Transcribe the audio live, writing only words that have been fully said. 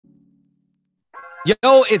Yo,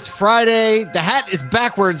 it's Friday. The hat is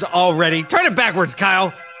backwards already. Turn it backwards,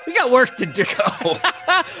 Kyle. We got work to do.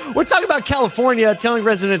 We're talking about California telling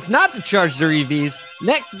residents not to charge their EVs.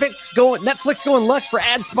 Netflix going Lux for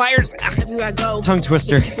ad spires. Tongue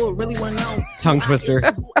twister. Tongue twister.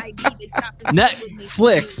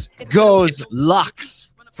 Netflix goes Lux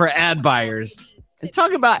for ad buyers. And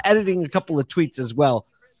talk about editing a couple of tweets as well.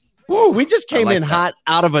 Woo, we just came in hot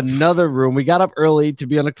out of another room. We got up early to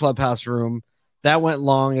be in a clubhouse room. That went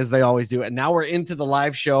long, as they always do. And now we're into the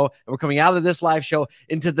live show. And we're coming out of this live show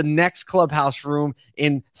into the next clubhouse room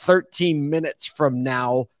in 13 minutes from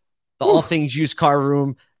now. The All Things Used Car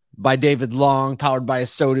Room by David Long, powered by a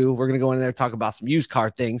Sodu. We're going to go in there and talk about some used car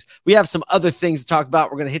things. We have some other things to talk about.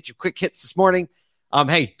 We're going to hit you quick hits this morning.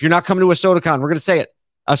 Hey, if you're not coming to a SodaCon, we're going to say it.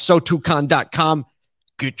 SotuCon.com.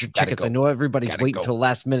 Get your tickets. I know everybody's waiting until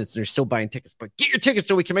last minute, so they're still buying tickets. But get your tickets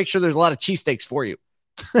so we can make sure there's a lot of cheesesteaks for you.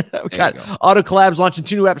 We got Auto Collabs launching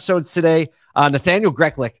 2 new episodes today. Nathaniel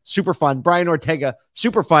Greklich, super fun. Brian Ortega,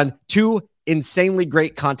 super fun. 2 insanely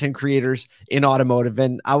great content creators in automotive.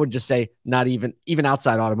 And I would just say not even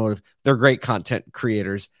outside automotive, they're great content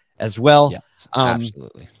creators as well. Yes,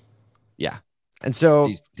 absolutely. Yeah. And so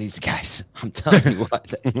these guys, I'm telling you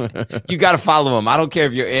what, you got to follow them. I don't care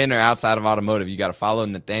if you're in or outside of automotive. You got to follow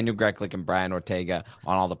Nathaniel Greklich and Brian Ortega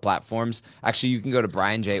on all the platforms. Actually, you can go to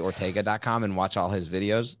brianjortega.com and watch all his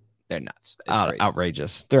videos. They're nuts. It's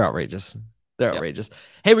outrageous. They're outrageous. Outrageous.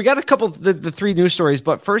 Hey, we got a couple of the 3 news stories,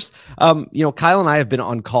 but first, Kyle and I have been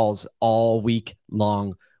on calls all week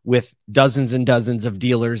long with dozens and dozens of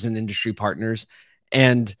dealers and industry partners.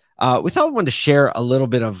 And we thought we wanted to share a little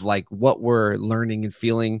bit of like what we're learning and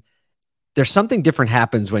feeling. There's something different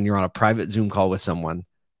happens when you're on a private Zoom call with someone,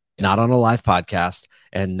 not on a live podcast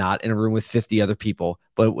and not in a room with 50 other people,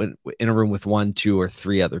 but in a room with 1, 2, or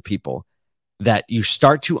 3 other people, that you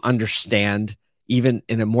start to understand, even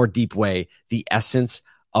in a more deep way, the essence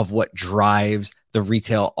of what drives the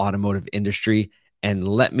retail automotive industry. And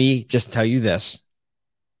let me just tell you this,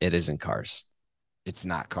 it isn't cars. It's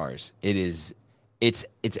not cars. It is. It's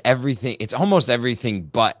everything. It's almost everything,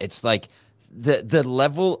 but it's like the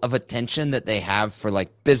level of attention that they have for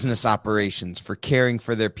like business operations, for caring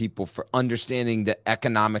for their people, for understanding the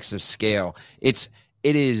economics of scale. It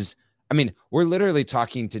is. I mean, we're literally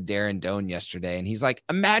talking to Darren Doan yesterday, and he's like,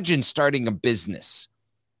 imagine starting a business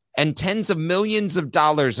and tens of millions of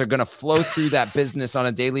dollars are going to flow through that business on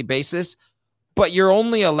a daily basis, but you're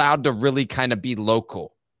only allowed to really kind of be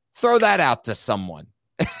local. Throw that out to someone.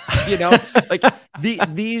 Like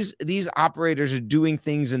these operators are doing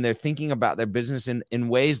things and they're thinking about their business in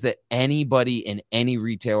ways that anybody in any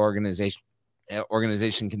retail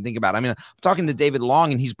organization can think about. I mean, I'm talking to David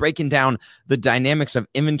Long, and he's breaking down the dynamics of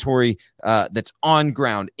inventory that's on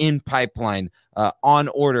ground, in pipeline, on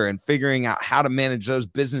order, and figuring out how to manage those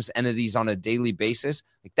business entities on a daily basis.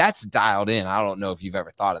 Like, that's dialed in. I don't know if you've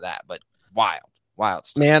ever thought of that, but wild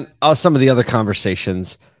stuff. Man, some of the other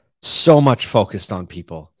conversations, so much focused on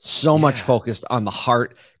people, much focused on the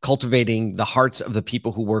heart, cultivating the hearts of the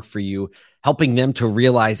people who work for you, helping them to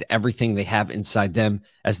realize everything they have inside them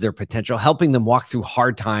as their potential, helping them walk through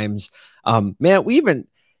hard times. Man, we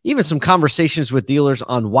even some conversations with dealers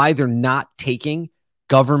on why they're not taking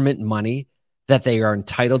government money that they are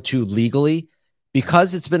entitled to legally,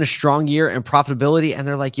 because it's been a strong year in profitability. And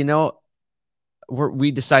they're like,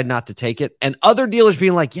 we decide not to take it. And other dealers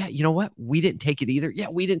being like, yeah, you know what? We didn't take it either. Yeah,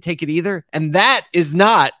 we didn't take it either. And that is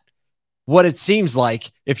not what it seems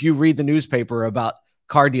like if you read the newspaper about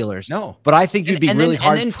car dealers. No. But I think you'd be really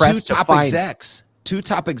hard pressed to find two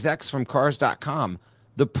top execs from cars.com,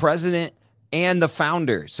 the president and the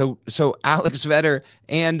founder. So Alex Vetter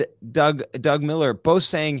and Doug Miller both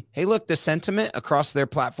saying, hey, look, the sentiment across their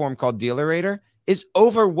platform called DealerRater is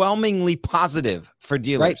overwhelmingly positive for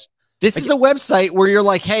dealers. Right. This is a website where you're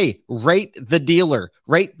like, hey, rate the dealer,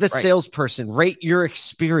 rate the salesperson, rate your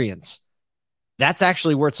experience. That's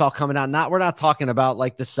actually where it's all coming out. We're not talking about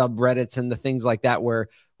like the subreddits and the things like that where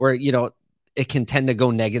it can tend to go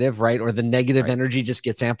negative, right? Or the negative energy just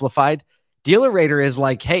gets amplified. DealerRater is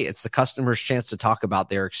like, hey, it's the customer's chance to talk about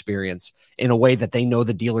their experience in a way that they know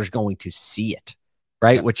the dealer's going to see it,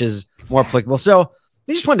 right? Yep. Which is more applicable. So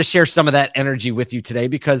we just wanted to share some of that energy with you today,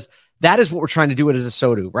 because that is what we're trying to do as a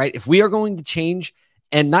SODU, right? If we are going to change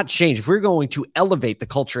and not change, if we're going to elevate the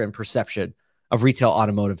culture and perception of retail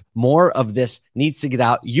automotive, more of this needs to get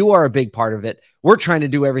out. You are a big part of it. We're trying to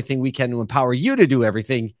do everything we can to empower you to do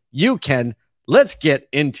everything you can. Let's get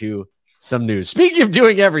into some news. Speaking of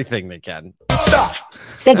doing everything they can. Stop.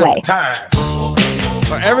 Segue. Time.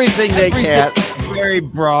 For everything they can. Very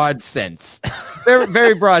broad sense. Very,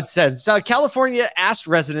 very broad sense. California asked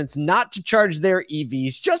residents not to charge their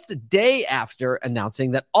EVs just a day after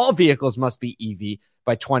announcing that all vehicles must be EV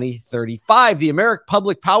by 2035. The American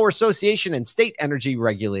Public Power Association and state energy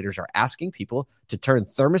regulators are asking people to turn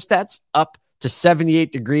thermostats up to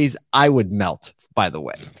 78 degrees. I would melt, by the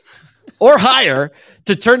way, or higher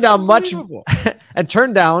to turn down much and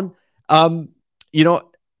turn down,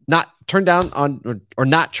 not turn down on or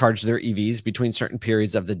not charge their EVs between certain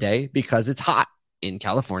periods of the day because it's hot in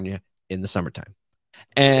California in the summertime.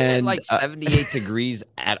 And like 78 degrees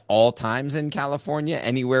at all times in California,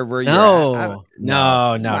 anywhere where you're no.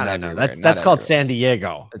 That's called San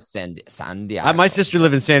Diego. San Diego. My sister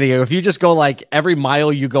lived in San Diego. If you just go like every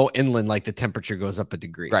mile you go inland, like the temperature goes up a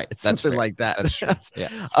degree. Right. It's something like that. That's true.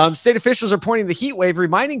 Yeah. State officials are pointing the heat wave,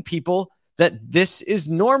 reminding people that this is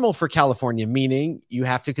normal for California, meaning you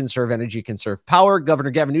have to conserve energy, conserve power. Governor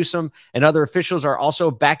Gavin Newsom and other officials are also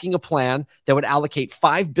backing a plan that would allocate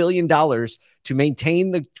 $5 billion to maintain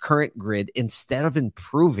the current grid instead of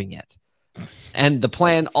improving it. And the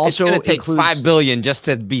plan also includes $5 billion just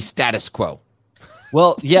to be status quo.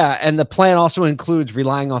 Well, yeah. And the plan also includes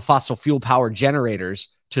relying on fossil fuel power generators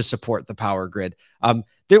to support the power grid.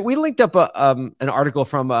 We linked up an article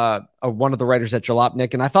from one of the writers at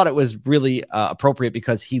Jalopnik, and I thought it was really appropriate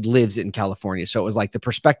because he lives in California. So it was like the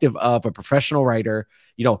perspective of a professional writer,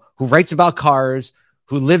 who writes about cars,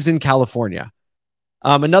 who lives in California.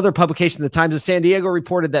 Another publication, the Times of San Diego,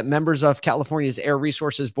 reported that members of California's Air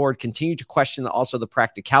Resources Board continue to question also the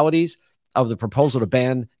practicalities of the proposal to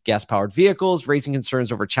ban gas-powered vehicles, raising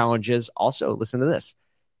concerns over challenges. Also, listen to this,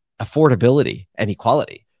 affordability and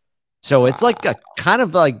equality. So it's like a kind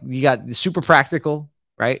of like you got super practical,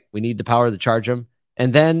 right? We need the power to charge them.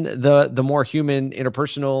 And then the more human,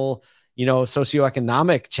 interpersonal,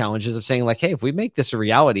 socioeconomic challenges of saying like, hey, if we make this a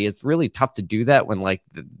reality, it's really tough to do that when like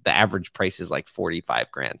the average price is like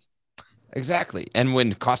 45 grand. Exactly. And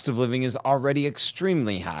when cost of living is already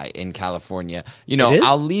extremely high in California,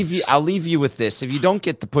 I'll leave you with this. If you don't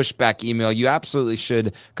get the pushback email, you absolutely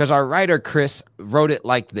should, because our writer, Chris, wrote it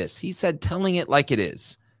like this. He said, telling it like it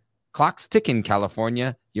is. Clock's ticking,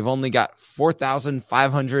 California. You've only got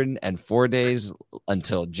 4,504 days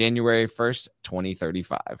until January 1st,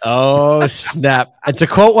 2035. Oh, snap. And to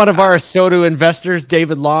quote one of our Soto investors,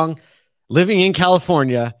 David Long, living in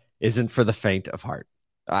California isn't for the faint of heart.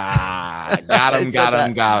 Got him.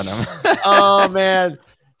 Oh, man.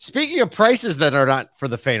 Speaking of prices that are not for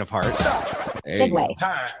the faint of heart.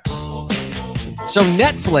 So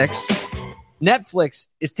Netflix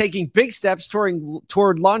is taking big steps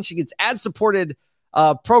toward launching its ad-supported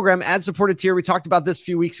program, ad-supported tier. We talked about this a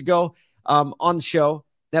few weeks ago on the show.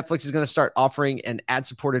 Netflix is going to start offering an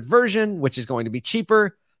ad-supported version, which is going to be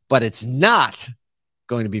cheaper, but it's not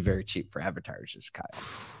going to be very cheap for advertisers, Kyle.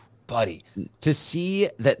 Buddy, to see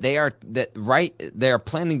that they are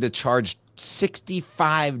planning to charge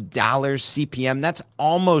 $65 CPM. That's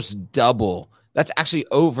almost double. That's actually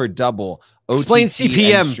over double. Explain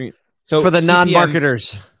CPM for the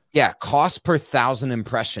non-marketers. Yeah, cost per 1,000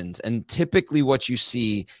 impressions. And typically what you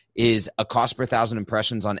see is a cost per 1,000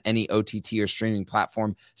 impressions on any OTT or streaming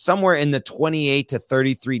platform, somewhere in the $28 to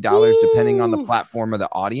 $33, depending on the platform or the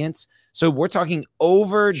audience. So we're talking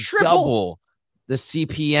over double the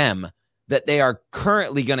CPM that they are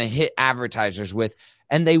currently going to hit advertisers with,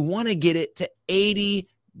 and they want to get it to $80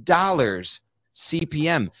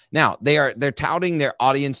 CPM. Now they're touting their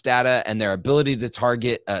audience data and their ability to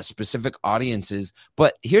target specific audiences.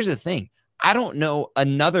 But here's the thing. I don't know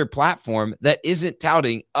another platform that isn't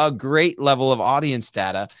touting a great level of audience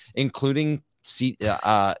data, including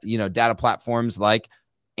data platforms like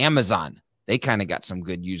Amazon. They kind of got some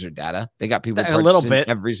good user data. They got people a little bit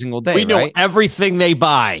every single day. We know everything they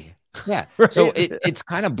buy. Yeah. Right? So it's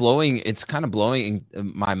kind of blowing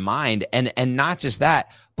my mind. And not just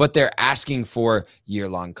that, but they're asking for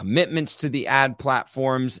year-long commitments to the ad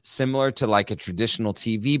platforms, similar to like a traditional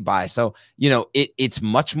TV buy. So, it's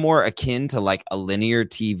much more akin to like a linear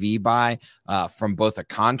TV buy from both a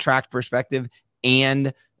contract perspective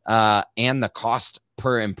and the cost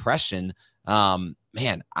per impression.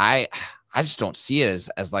 Man, I just don't see it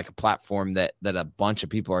as like a platform that a bunch of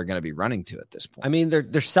people are going to be running to at this point. I mean,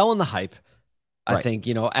 they're selling the hype. I think,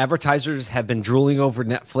 advertisers have been drooling over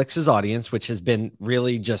Netflix's audience, which has been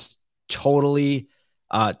really just totally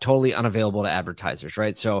totally unavailable to advertisers,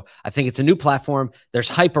 right? So I think it's a new platform. There's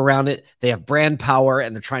hype around it. They have brand power,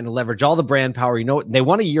 and they're trying to leverage all the brand power. You know, they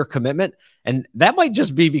want a year commitment, and that might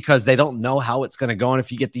just be because they don't know how it's going to go. And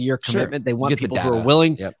if you get the year commitment, they want people who are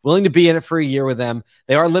willing to be in it for a year with them.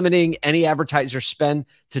 They are limiting any advertiser spend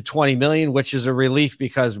to 20 million, which is a relief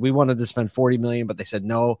because we wanted to spend 40 million, but they said,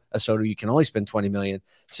 no, Asoto, you can only spend 20 million.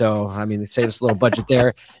 So, I mean, it saves a little budget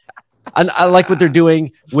there. And I like what they're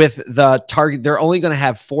doing with the target. They're only going to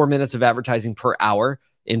have 4 minutes of advertising per hour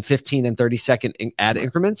in 15 and 30-second ad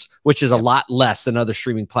increments, which is a lot less than other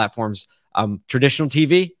streaming platforms. Traditional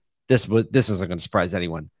TV, this isn't going to surprise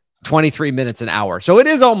anyone. 23 minutes an hour. So it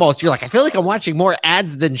is almost, you're like, I feel like I'm watching more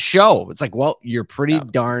ads than show. It's like, well, you're pretty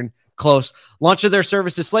darn close. Launch of their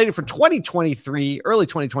service is slated for 2023, early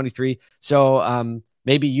 2023. So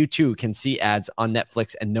maybe you too can see ads on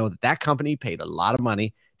Netflix and know that company paid a lot of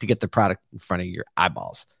money to get the product in front of your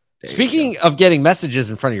eyeballs. Speaking of getting messages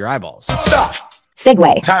in front of your eyeballs. Stop.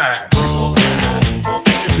 Segue. Time.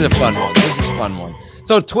 This is a fun one. This is a fun one.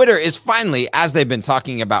 So Twitter is finally, as they've been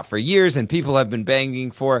talking about for years and people have been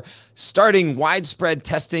banging for, starting widespread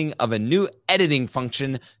testing of a new editing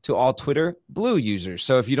function to all Twitter Blue users.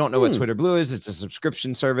 So if you don't know what Twitter Blue is, it's a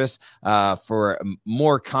subscription service for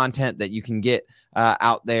more content that you can get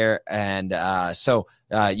out there. And so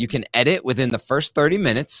you can edit within the first 30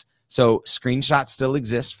 minutes. So screenshots still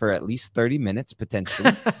exist for at least 30 minutes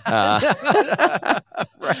potentially.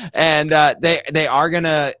 And they are going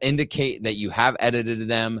to indicate that you have edited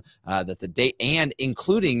them, that the date, and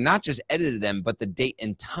including not just edited them, but the date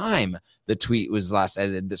and time the tweet was last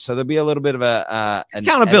edited. So there'll be a little bit of an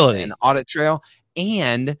accountability, an audit trail,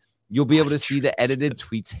 and you'll be able to see the edited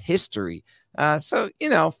tweets history. So, you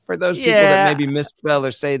know, for those people that maybe misspell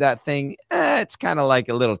or say that thing, it's kind of like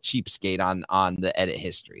a little cheapskate on the edit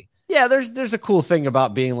history. Yeah, there's a cool thing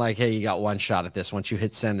about being like, hey, you got one shot at this. Once you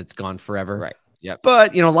hit send, it's gone forever. Right. Yep.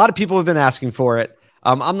 But, you know, a lot of people have been asking for it.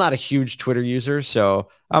 I'm not a huge Twitter user, so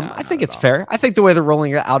I think it's fair. I think the way they're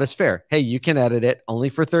rolling it out is fair. Hey, you can edit it only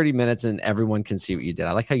for 30 minutes and everyone can see what you did.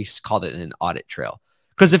 I like how you called it an audit trail.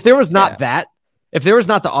 Because if there was not if there was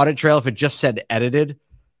not the audit trail, if it just said edited,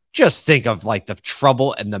 just think of like the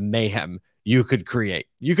trouble and the mayhem you could create.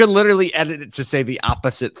 You could literally edit it to say the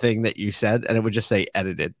opposite thing that you said, and it would just say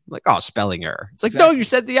edited. Like, oh, spelling error. It's like, no, you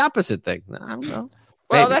said the opposite thing. I don't know.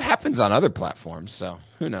 Well, that happens on other platforms, so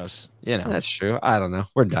who knows? You know, that's true. I don't know.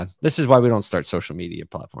 We're done. This is why we don't start social media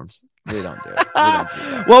platforms. We don't do it. We don't do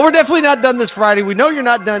that. Well, we're definitely not done this Friday. We know you're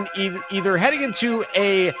not done either. Heading into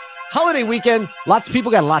a holiday weekend, lots of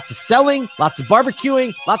people got lots of selling, lots of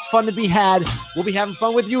barbecuing, lots of fun to be had. We'll be having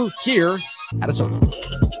fun with you here at Asoto.